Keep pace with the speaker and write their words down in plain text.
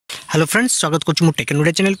Hello friends, स्वागत करूँ मो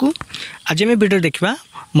टेक्नोलॉजी चैनल को। आज आम वीडियो देखा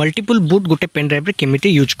मल्टीपल बूट गोटे पेन ड्राइव रे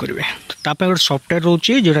केमिति यूज करेंगे। तो गोटे सॉफ्टवेयर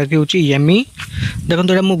रोचे जोटा कि होची यमी। देखो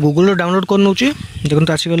यहाँ मुझे गूगल डाउनलोड कर नौचे।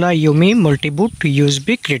 देखो आसीगला yummy multi boot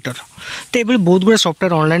USB creator. तो ये बहुत गुड़ा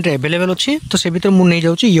सॉफ्टवेयर ऑनलाइन अवेलेबल अच्छी। तो से भीतर मुझे नहीं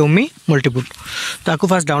जाऊँगी यमी मल्टी बूट। तो आपको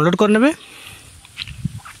फास्ट डाउनलोड करने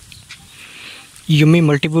yummy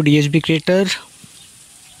multi boot USB creator.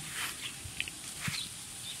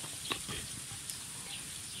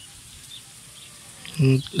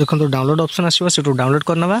 देखो तो डाउनलोड ऑप्शन आसो से डाउनलोड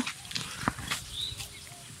करना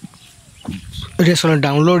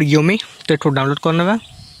डाउनलोड योमी। तो डाउनलोड करना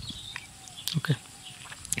ओके।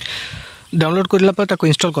 डाउनलोड करला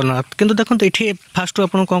इंस्टॉल करना। किंतु देखो ये फास्ट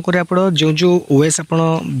आपन कौन करा पड़ो जो जो ओएस आप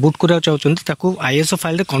बूट करा चाहते आईएसओ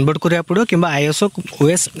फाइल रे कन्वर्ट करा पड़ो कि आईएसओ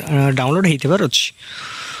ओएस डाउनलोड होइथिबार अछि।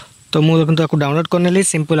 तो मु देखो डाउनलोड करने लिए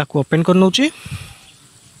सिंपल आपको ओपन कर नउची।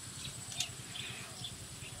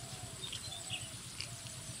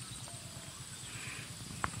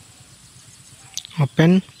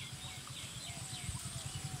 ओपन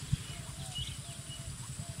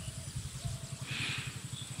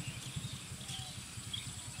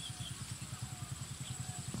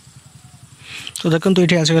तो देखो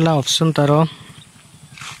ये आसगला ऑप्शन तार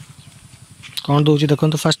कौन दूसरी। देखो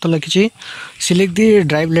तो फास्ट तो लिखी select the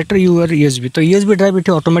drive letter यूआर USB. तो यूएसबी ड्राइव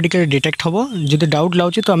ये ऑटोमेटिकली डिटेक्ट हम। जो डाउट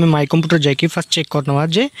लागे तो आम माई कंप्यूटर जाकि फास्ट चेक करना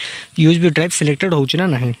जे यूएसबी ड्राइव सिलेक्टेड हो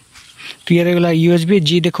ना। तो ये गला यूएसबी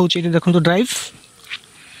जी देखा देखो ड्राइव।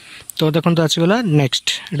 तो देखो तो आसगला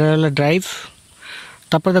नेक्स्ट ये ड्राइव।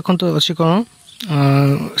 तापर देखो तो अच्छी कौन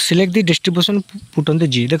select the distribution put on the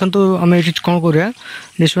जी। देखो तो आम ये कौन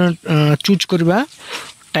कर चूज करवा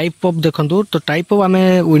टाइप ऑफ। देखो तो टाइप ऑफ आम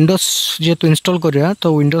विंडोज जेहेतु इंस्टॉल करा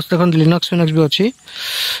तो विंडोज देखो लिनक्स फिनक्स भी अच्छी।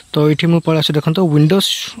 तो ये मुझे पड़ा देखो तो विंडोज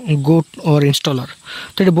गो और इंस्टॉलर।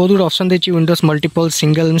 तो ये बहुत गुड ऑप्शन देती विंडोज मल्टीपल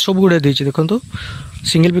सिंगल सब गुड़े देती। देखो तो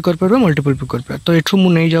सिंगल भी कर मल्टीपल भी कर। तो ये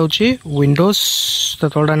मुझे नहीं जाऊँगी विंडोज तो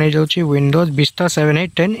थोड़ा नहीं जाऊँगी Windows Vista 7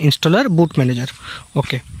 8 10 installer boot manager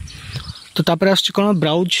okay. तो तापर आसछि कोन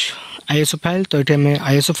ब्राउज आईएसओ फाइल। तो ये हमें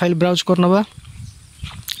आईएसओ फाइल ब्राउज करना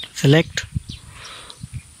सिलेक्ट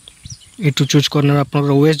ये चूज करना आप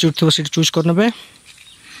ओएस जो थो से चूज करने।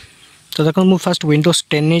 तो देखो मुझे फास्ट विंडोज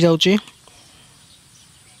 10 नहीं जाऊँगी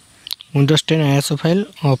विंडोज 10 आईएसओ फाइल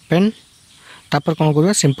ओपन। तापर कौन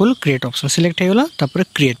करवा सिंपल क्रिएट ऑप्शन सिलेक्ट होगा। तापर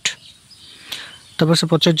क्रिएट तापर से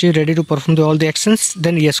पचार ready to perform all the actions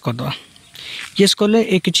then yes करदे। यस कले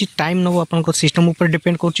ये किसी टाइम नब आप सिस्टम ऊपर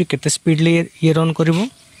डिपेंड कर स्पीडली ये रन कर।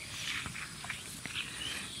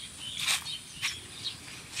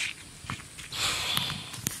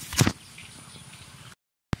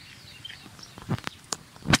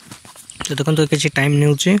 तो देखो तो किसी टाइम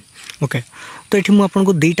नहीं ओके। तो ये मुझे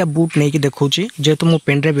आपको दुईटा बूट नहीं देखा जेहेतु मो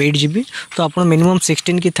पेन ड्राइव 8 GB। तो आप मिनिमम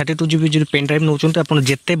 16 कि 32 GB जो पेन ड्राइव नौ आप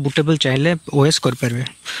जिते बूटेबल चाहिए ओएस करेंगे।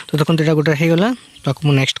 तो देखो यहाँ गोटे होगा। तो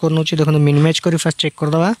आपको नेक्स्ट कर नौ। देखो मिनिमाइज कर फास्ट चेक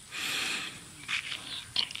करदे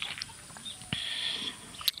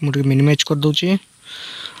मुझे मिनिमाइज कर दूसरी।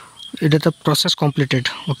 ये तो प्रोसेस कंप्लीटेड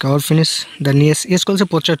ओके और फिनिश देन यस। यस कल से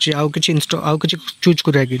पचार आउ कि चूज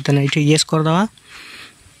करा कि देन ये यस करदे।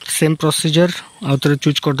 सेम प्रोसीजर आउ थे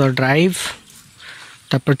चूज करदे ड्राइव।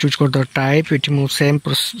 तापर चूज करदे टाइप ये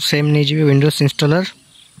सेम नहीं जी Windows installer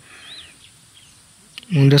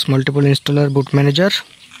Windows multiple installer boot manager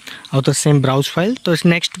आउ तो सेम ब्राउज फाइल। तो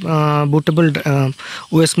नेक्स्ट बूटेबल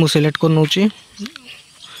ओएस मु सिलेक्ट कर नौ।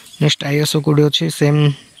 नेक्स्ट आईएसओ कोड अच्छे सेम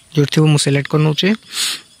जो थी मु सिलेक्ट कर नौ।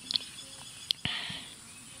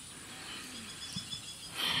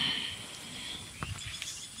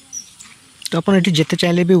 तो आप जिते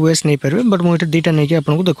चाहिए भी ओएस नहीं पारे बट मुझे दुईटा नहीं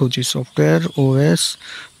आपको देखा सॉफ्टवेयर ओएस।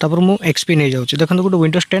 तापर मु एक्सपी नहीं जाऊँगी। देखो गोटे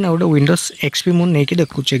विंडोज 10 और गोटे विंडोज एक्सपी मुझे नहीं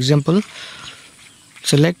देखा एग्जांपल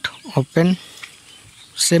सिलेक्ट ओपन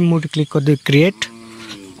सेम मुझे क्लिक कर दे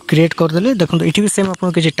क्रिएट करदे। देखो ये भी सेम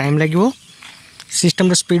आपको किसी टाइम लगे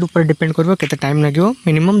सिस्टम स्पीड ऊपर डिपेंड कर केते टाइम लगे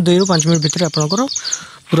मिनिमम 2 ରୁ 5 मिनट भितर आपनकर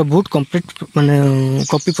पूरा बूट कंप्लीट माने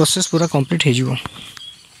कॉपी प्रोसेस पूरा कंप्लीट हो जिवो।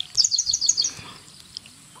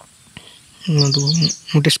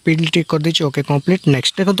 मुझे स्पीड टिक कर दी ओके कंप्लीट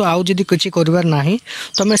नेक्स्ट। देखो तो आउ जदि किसी करार ना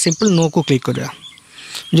तो आम सिंपल नो को क्लिक करा।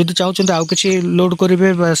 जदि चाहते आउ कि लोड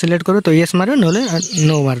करेंगे सिलेक्ट करेंगे तो येस मारे ना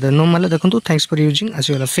नो मारदे। नो मारे देखो थैंक्स फॉर यूजिंग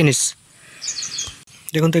आसीगला फिनिश।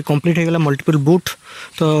 देखो ये कंप्लीट होगा मल्टीपल बूट।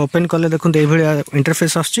 तो ओपन कले देखो ये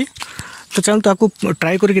इंटरफेस आसची। तो चाहते आपको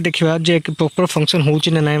ट्राई करके देखा जे प्रॉपर फंक्शन हो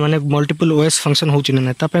ना माने मल्टीपल ओएस फंक्शन हो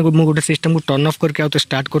ना। मुझे गोटे सिस्टम को टर्न ऑफ करके आउ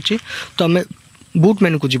स्टार्ट कर। तो आम बुट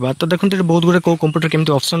मेनू को जीवा तो देखते बहुत गुड़े कौ कंप्यूटर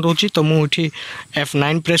केमती ऑप्शन रोचे तो मुझे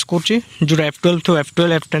F9 प्रेस कर जो F12 थो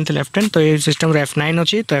F12 F10 थी F10 तो ये सिस्टम F9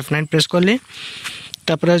 अच्छी तो F9 प्रेस कली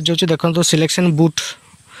तापर जो देखो तो सिलेक्शन बूट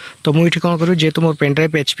तो मुझे कौन करूँ जेहेतु मोर पेन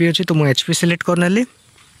ड्राइव एचपी अच्छी तो मुझे एचपी सिलेक्ट करनेली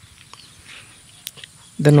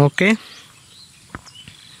देन ओके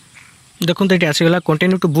देखो तो ये आसीगला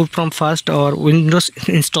continue to boot from fast और विंडोज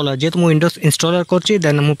इंस्टॉलर जेहेतु मुझे विंडोज इंस्टॉलर कर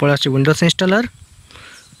देन मुझे पड़ा विंडोज इंस्टॉलर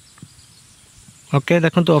ओके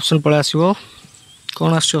देखो तो ऑप्शन पड़ा आसो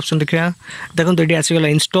कौन आस ऑप्शन देखा देखो तो ये आसीगला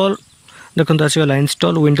इंस्टॉल देखो तो आसीगला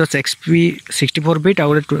इंस्टॉल विंडोज एक्सपी 64 बिट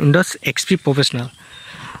और विंडोज एक्सपी प्रोफेशनल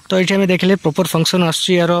तो ये आम देखले प्रॉपर फंक्शन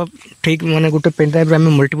आर ठीक माने गोटे पेन ड्राइव आम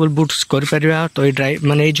मल्टीपल बूट्स कर तो ये ड्राइव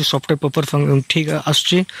माने जो सॉफ्टवेयर प्रॉपर ठीक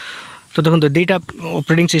आसुची तो देखो दुईटा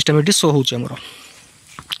ऑपरेटिंग सिस्टम ये शो होमर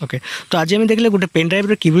ओके तो आज आम देखले गोटे पेन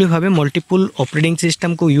ड्राइव कि भाव मल्टीपल ऑपरेटिंग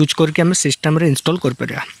सिस्टम को यूज करके आम सिस्टम रे इंस्टॉल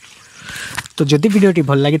कर तो जदि वीडियोटी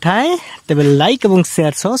भल लगी थाए तेबे लाइक और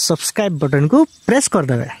शेयर सह सब्सक्राइब बटन को प्रेस कर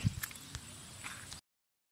देबे।